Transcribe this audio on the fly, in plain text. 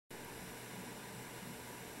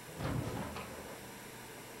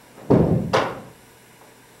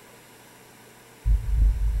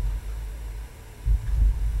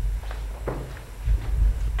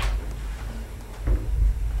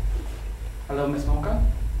Hello, Miss Morgan.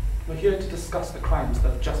 We're here to discuss the crimes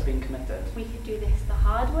that have just been committed. We could do this the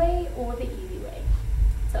hard way or the easy way.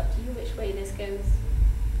 It's up to you which way this goes.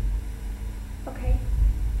 Okay.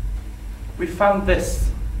 We found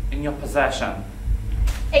this in your possession.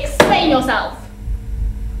 Explain yourself!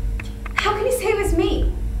 How can you say it was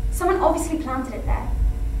me? Someone obviously planted it there.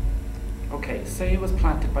 Okay, say it was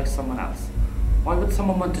planted by someone else. Why would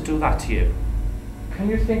someone want to do that to you? Can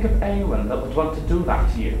you think of anyone that would want to do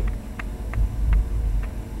that to you?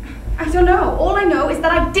 I don't know. All I know is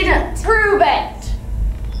that I didn't. Prove it!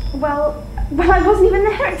 Well, I wasn't even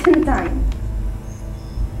there at the time.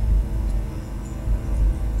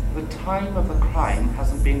 The time of the crime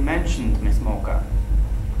hasn't been mentioned, Miss Morgan.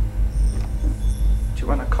 Do you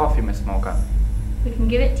want a coffee, Miss Morgan? We can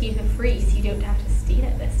give it to you for free so you don't have to steal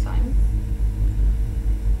it this time.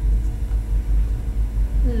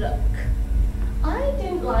 Look, I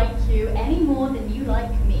don't like you any more than you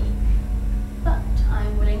like me, but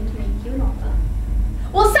I'm willing to make you an offer.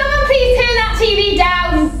 Will someone please turn that TV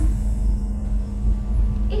down?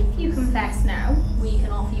 If you confess now, we can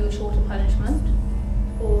offer you a shorter punishment,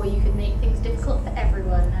 or you could make things difficult for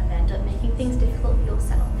everyone and end up making things difficult for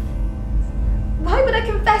yourself. Why would I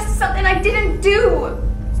confess to something I didn't do?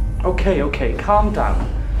 Okay, calm down.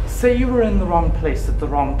 Say you were in the wrong place at the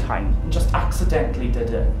wrong time and just accidentally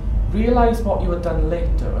did it. Realise what you had done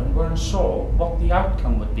later and weren't sure what the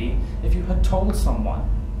outcome would be if you had told someone.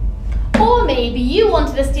 Or maybe you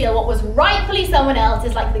wanted to steal what was rightfully someone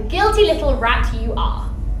else's, like the guilty little rat you are.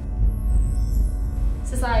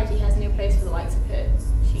 Society has no place for the likes of her.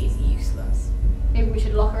 She's useless. Maybe we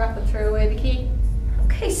should lock her up and throw away the key.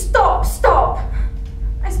 Okay, stop!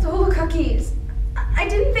 I stole the cookies. I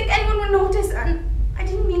didn't think anyone would notice, and I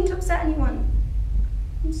didn't mean to upset anyone.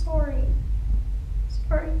 I'm sorry.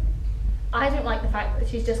 I don't like the fact that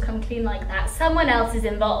she's just come clean like that. Someone else is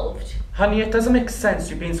involved. Honey, it doesn't make sense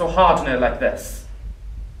you being so hard on her like this.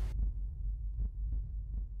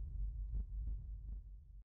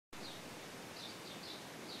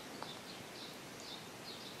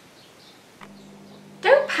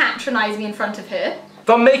 Don't patronise me in front of her.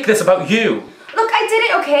 Don't make this about you! Look, I did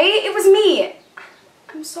it, okay? It was me.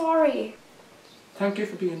 I'm sorry. Thank you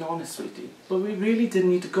for being honest, sweetie, but we really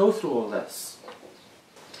didn't need to go through all this.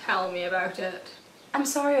 Tell me about it. I'm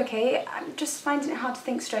sorry, okay? I'm just finding it hard to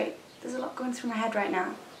think straight. There's a lot going through my head right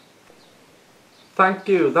now. Thank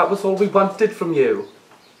you, that was all we wanted from you.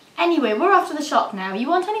 Anyway, we're off to the shop now. You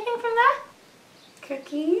want anything from there?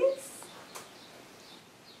 Cookies?